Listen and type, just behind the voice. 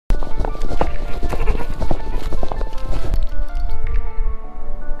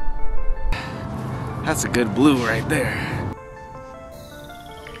That's a good blue right there.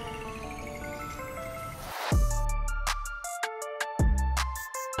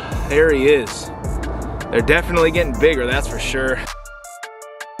 There he is. They're definitely getting bigger, that's for sure.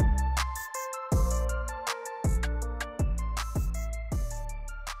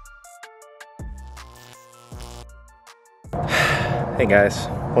 Hey guys,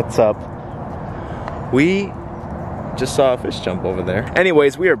 what's up? We just saw a fish jump over there.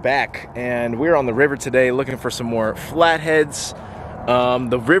 Anyways, we are back and we're on the river today looking for some more flatheads.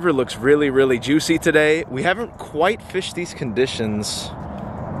 The river looks really juicy today. We haven't quite fished these conditions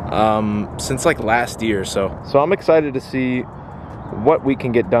since like last year, so I'm excited to see what we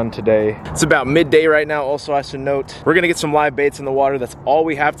can get done today. It's about midday right now. Also, I should note we're gonna get some live baits in the water. That's all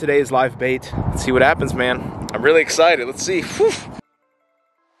we have today is live bait. Let's see what happens, man. I'm really excited. Let's see. Whew.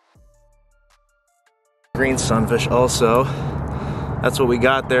 Green sunfish also. That's what we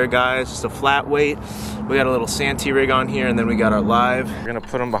got there, guys. Just a flat weight. We got a little Santee rig on here, and then we got our live. We're gonna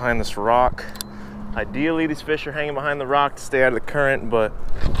put them behind this rock. Ideally, these fish are hanging behind the rock to stay out of the current, but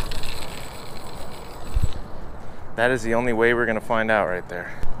that is the only way we're gonna find out right there.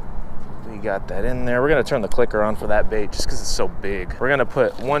 We got that in there. We're gonna turn the clicker on for that bait just because it's so big. We're gonna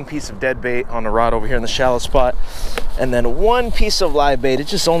put one piece of dead bait on the rod over here in the shallow spot, and then one piece of live bait. It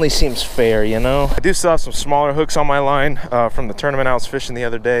just only seems fair, you know? I do still have some smaller hooks on my line from the tournament I was fishing the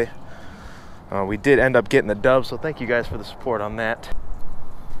other day. We did end up getting the dub, so thank you guys for the support on that.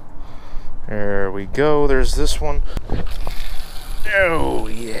 There we go. There's this one. Oh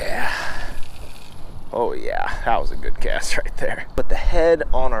yeah. Oh yeah, that was a good cast right there. Put the head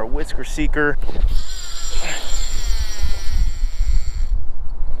on our whisker seeker.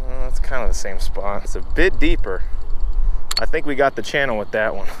 That's kind of the same spot. It's a bit deeper. I think we got the channel with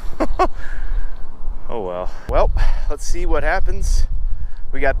that one. Oh well. Well, let's see what happens.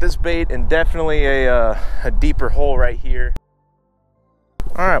 We got this bait and definitely a deeper hole right here.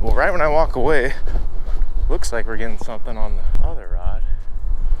 All right, well, right when I walk away, looks like we're getting something on the other rod.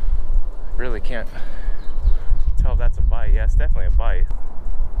 Really can't tell if that's a bite. Yeah, it's definitely a bite.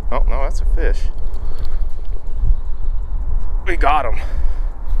 Oh, no, that's a fish. We got him.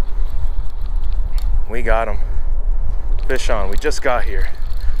 We got him. Fish on. We just got here.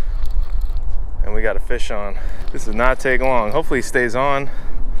 And we got a fish on. This does not take long. Hopefully he stays on.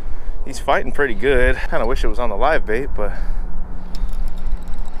 He's fighting pretty good. Kind of wish it was on the live bait, but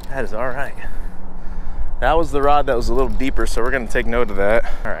that is all right. That was the rod that was a little deeper, so we're gonna take note of that.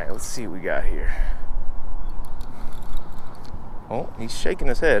 All right, let's see what we got here. Oh, he's shaking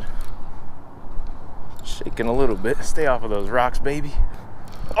his head. Shaking a little bit. Stay off of those rocks, baby.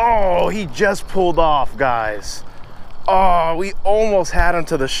 Oh, he just pulled off, guys. Oh, we almost had him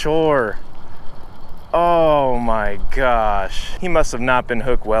to the shore. Oh my gosh. He must have not been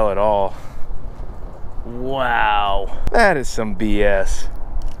hooked well at all. Wow. That is some BS.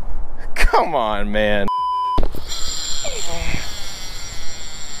 Come on, man.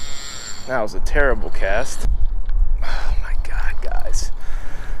 That was a terrible cast. Oh my God, guys.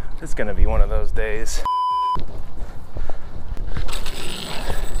 It's gonna be one of those days.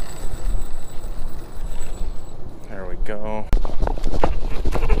 There we go.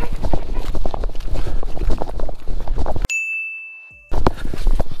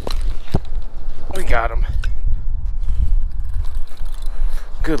 We got him.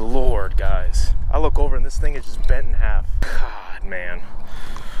 Good Lord, guys. I look over and this thing is just bent in half. God, man.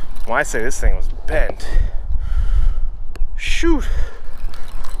 When I say this thing was bent, shoot.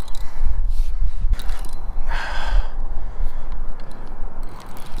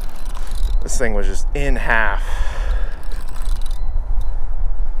 This thing was just in half.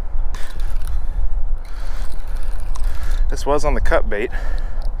 This was on the cut bait,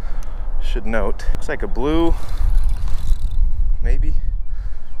 should note. Looks like a blue, maybe.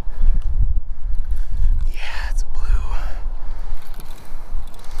 Yeah, it's a blue.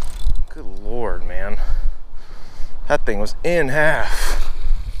 Good Lord, man. That thing was in half.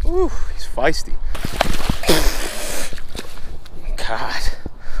 Woo, he's feisty. God.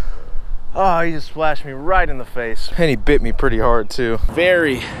 Oh, he just splashed me right in the face. And he bit me pretty hard too.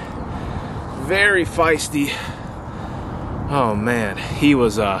 Very feisty. Oh man, he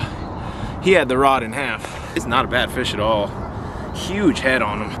had the rod in half. It's not a bad fish at all. Huge head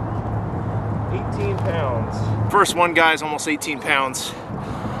on him. 18 pounds. First one, guys, almost 18 pounds.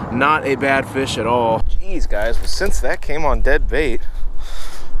 Not a bad fish at all. Jeez, guys, well, since that came on dead bait,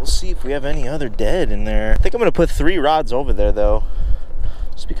 we'll see if we have any other dead in there. I think I'm gonna put 3 rods over there though,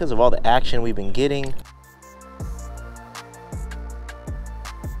 just because of all the action we've been getting.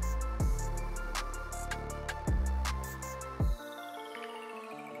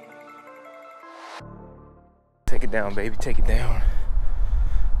 Take it down, baby. Take it down.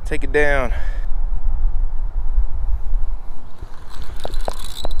 Take it down.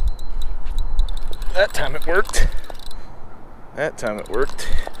 That time it worked. That time it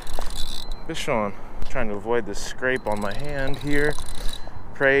worked. Fish on. Trying to avoid the scrape on my hand here.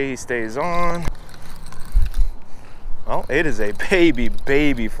 Pray he stays on. Well, it is a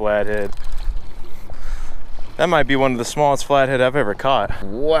baby flathead. That might be one of the smallest flathead I've ever caught.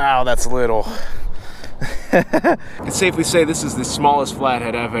 Wow, that's little. I can safely say this is the smallest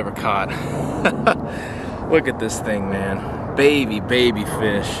flathead I've ever caught. Look at this thing, man. Baby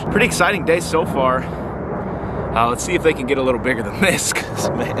fish. Pretty exciting day so far. Let's see if they can get a little bigger than this, 'cause,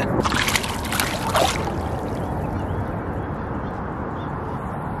 man.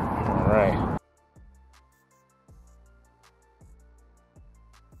 All right.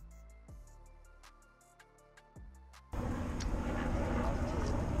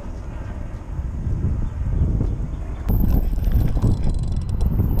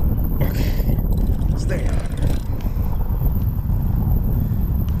 Stay on.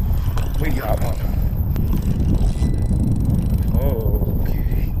 We got one.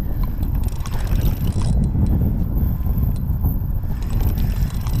 Okay.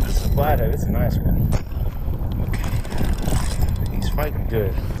 That's a flathead. It's a nice one. Okay. He's fighting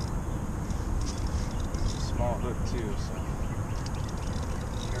good. Small hook too, so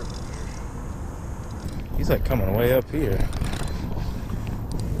careful here. He's like coming way up here.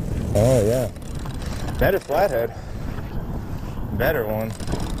 Oh yeah. Better flathead. Better one.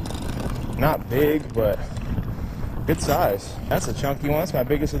 Not big, but good size. That's a chunky one. That's my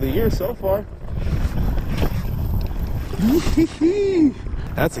biggest of the year so far.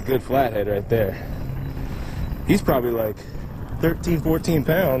 That's a good flathead right there. He's probably like 13, 14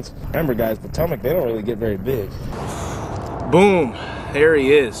 pounds. Remember guys, Potomac, they don't really get very big. Boom, there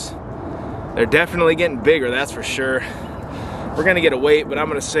he is. They're definitely getting bigger, that's for sure. We're gonna get a weight, but I'm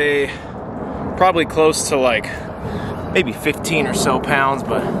gonna say probably close to like maybe 15 or so pounds,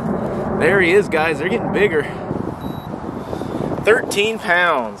 but there he is, guys. They're getting bigger. 13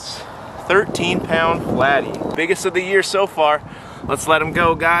 pounds. 13-pound flatty. Biggest of the year so far. Let's let him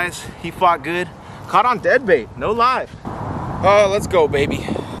go, guys. He fought good. Caught on dead bait, no live. Oh, let's go, baby.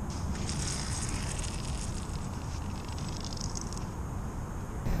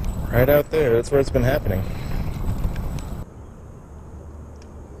 Right out there, that's where it's been happening.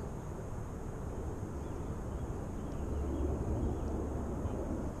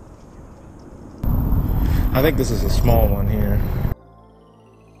 I think this is a small one here.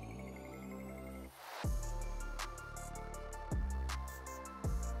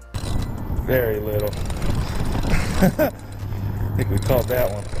 Very little. I think we caught that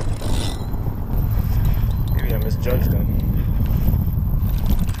one. Maybe I misjudged him.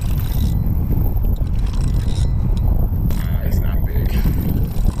 He's not big.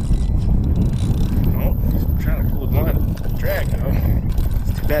 Oh, he's trying to pull a line. Drag though.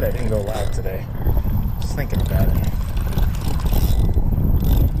 It's too bad I didn't go live today. Thinking about it.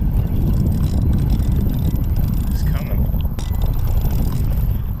 He's coming.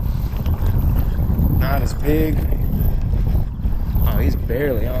 Not as big. Oh, he's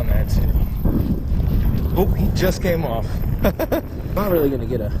barely on there too. Oh, he just came off. Not really gonna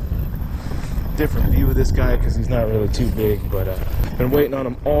get a different view of this guy because he's not really too big, but been waiting on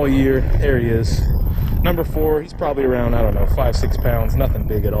him all year. There he is. Number 4, he's probably around, I don't know, 5, 6 pounds, nothing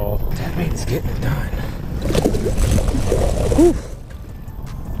big at all. That means getting it done. Whew.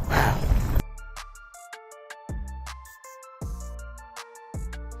 Wow.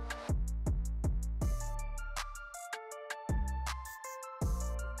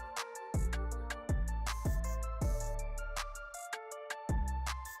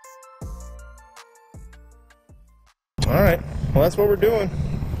 All right, well, that's what we're doing.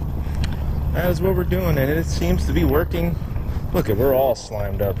 That is what we're doing, and it seems to be working. Look, we're all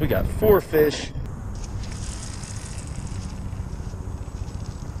slimed up. We got 4 fish.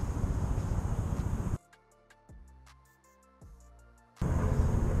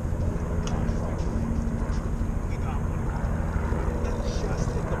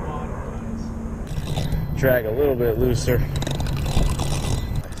 Drag a little bit looser.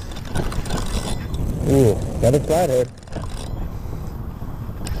 Ooh, another flathead.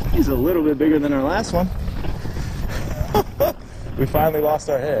 He's a little bit bigger than our last one. We finally lost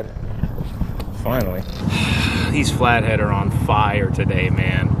our head. Finally. These flathead are on fire today,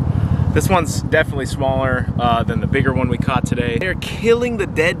 man. This one's definitely smaller than the bigger one we caught today. They're killing the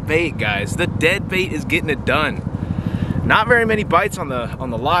dead bait, guys. The dead bait is getting it done. Not very many bites on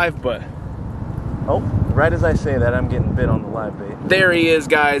the live, but oh, Right as I say that, I'm getting bit on the live bait. There he is,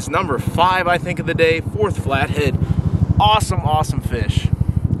 guys. Number 5, I think, of the day. 4th flathead. Awesome, awesome fish.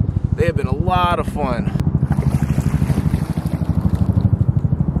 They have been a lot of fun.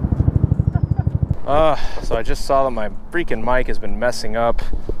 So I just saw that my freaking mic has been messing up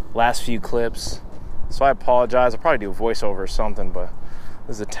last few clips. So I apologize. I'll probably do a voiceover or something, but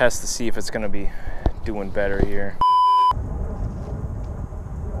this is a test to see if it's gonna be doing better here.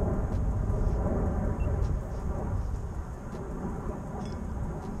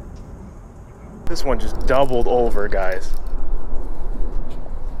 This one just doubled over, guys.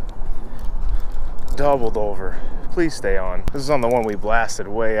 Doubled over. Please stay on. This is on the one we blasted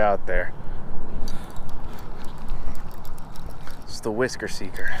way out there. It's the Whisker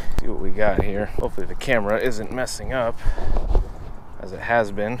Seeker. See what we got here. Hopefully the camera isn't messing up as it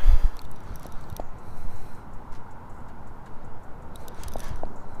has been.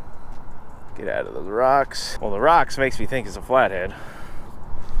 Get out of those rocks. Well, the rocks makes me think it's a flathead,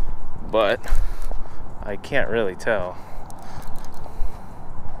 but I can't really tell.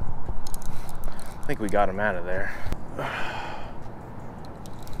 I think we got him out of there.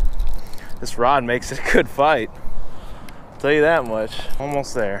 This rod makes it a good fight. I'll tell you that much.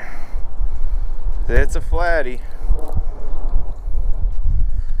 Almost there. It's a flatty.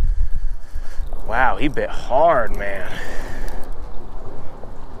 Wow, he bit hard, man.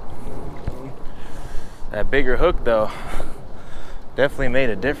 That bigger hook, though, definitely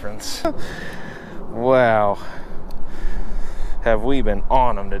made a difference. Wow. Have we been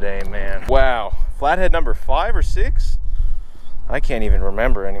on them today, man. Wow. Flathead number 5 or 6? I can't even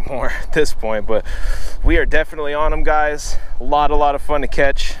remember anymore at this point, but we are definitely on them, guys. A lot of fun to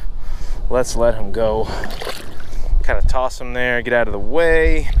catch. Let's let him go. Kind of toss him there, get out of the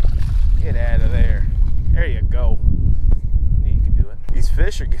way. Get out of there. There you go. You can do it. These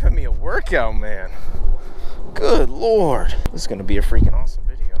fish are giving me a workout, man. Good Lord. This is gonna be a freaking awesome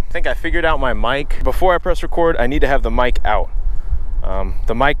video. I think I figured out my mic. Before I press record, I need to have the mic out.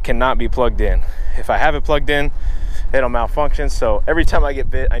 The mic cannot be plugged in. If I have it plugged in, it'll malfunction. So every time I get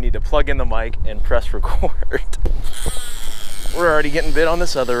bit, I need to plug in the mic and press record. We're already getting bit on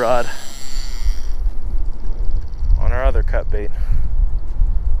this other rod. On our other cut bait.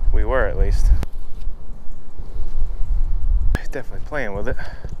 We were, at least. He's definitely playing with it.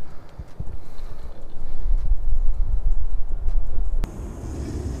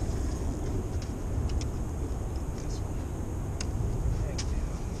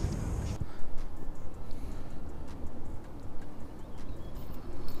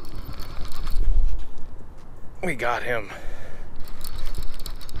 We got him.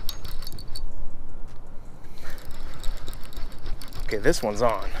 Okay, this one's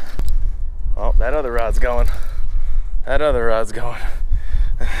on. Oh, that other rod's going. That other rod's going.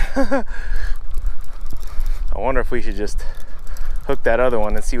 I wonder if we should just hook that other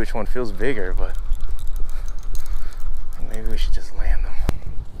one and see which one feels bigger, but maybe we should just land them.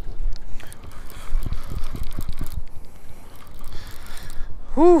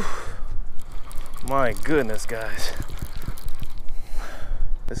 Whew. My goodness, guys.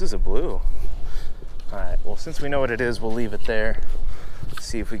 This is a blue. Alright, well, since we know what it is, we'll leave it there. Let's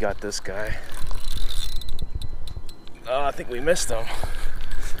see if we got this guy. Oh, I think we missed him.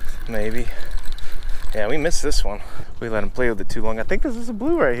 Maybe. Yeah, we missed this one. We let him play with it too long. I think this is a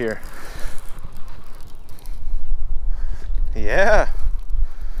blue right here. Yeah.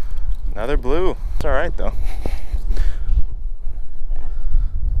 Another blue. It's alright, though.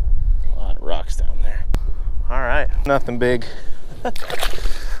 Rocks down there. All right, nothing big.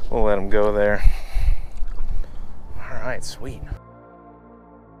 We'll let him go there. All right, sweet.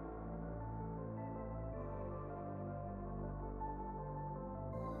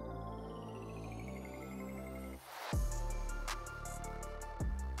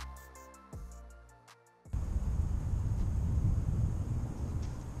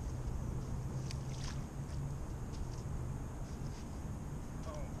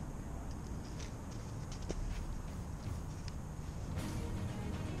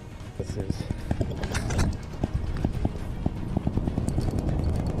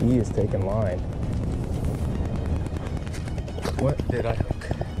 He is taking line. What did I hook?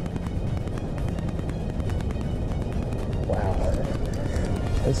 Wow.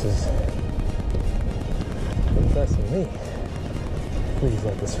 This is impressing me. Please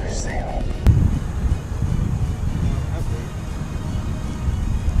let this fish stay on.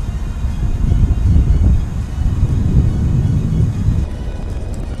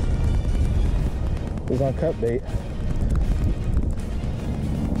 He's on cut bait.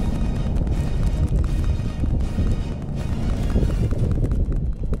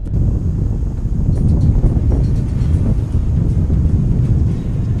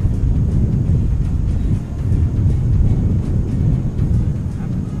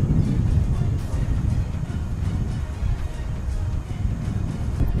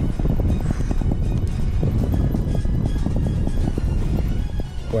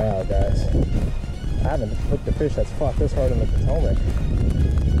 while, guys. I haven't hooked a fish that's fought this hard in the Potomac.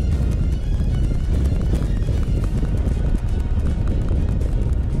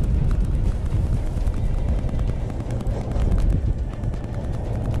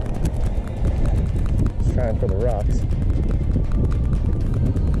 Just trying for the rocks.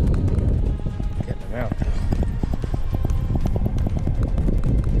 Getting them out.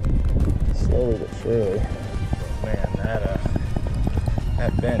 Slowly but surely. Oh, man,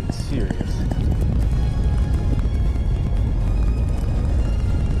 that bend is serious.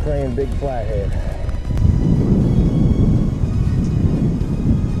 Playing big flathead.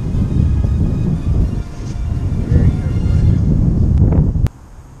 Very good.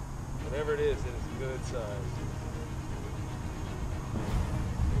 Whatever it is good size.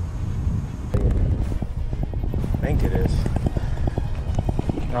 I think it is.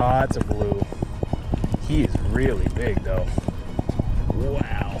 Oh, that's a blue. He is really big though.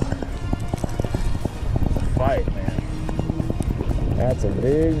 Wow. Fight, man. That's a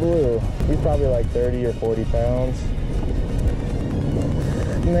big blue. He's probably like 30 or 40 pounds.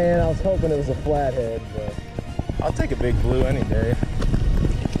 Man, I was hoping it was a flathead, but I'll take a big blue any day.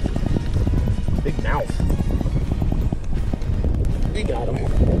 Big mouth. We got him.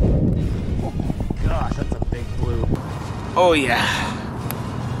 Gosh, that's a big blue. Oh yeah.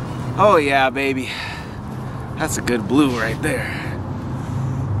 Oh yeah, baby. That's a good blue right there.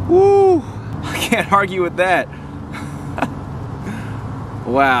 Woo! I can't argue with that.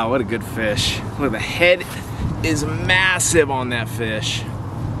 Wow, what a good fish. Look, the head is massive on that fish.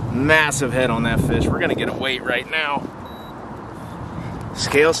 Massive head on that fish. We're gonna get a weight right now.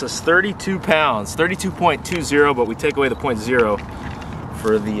 Scale says 32 pounds, 32.20, but we take away the 0.0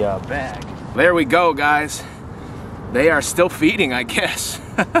 for the bag. There we go, guys. They are still feeding, I guess.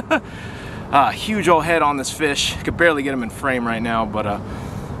 Huge old head on this fish. Could barely get him in frame right now, but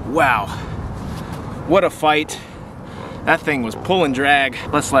wow. What a fight. That thing was pull and drag.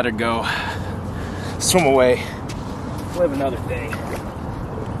 Let's let her go. Swim away. Live another day.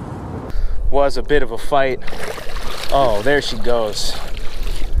 Was a bit of a fight. Oh, there she goes.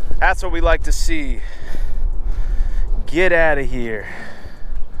 That's what we like to see. Get out of here.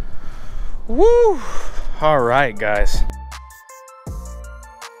 Woo! All right, guys.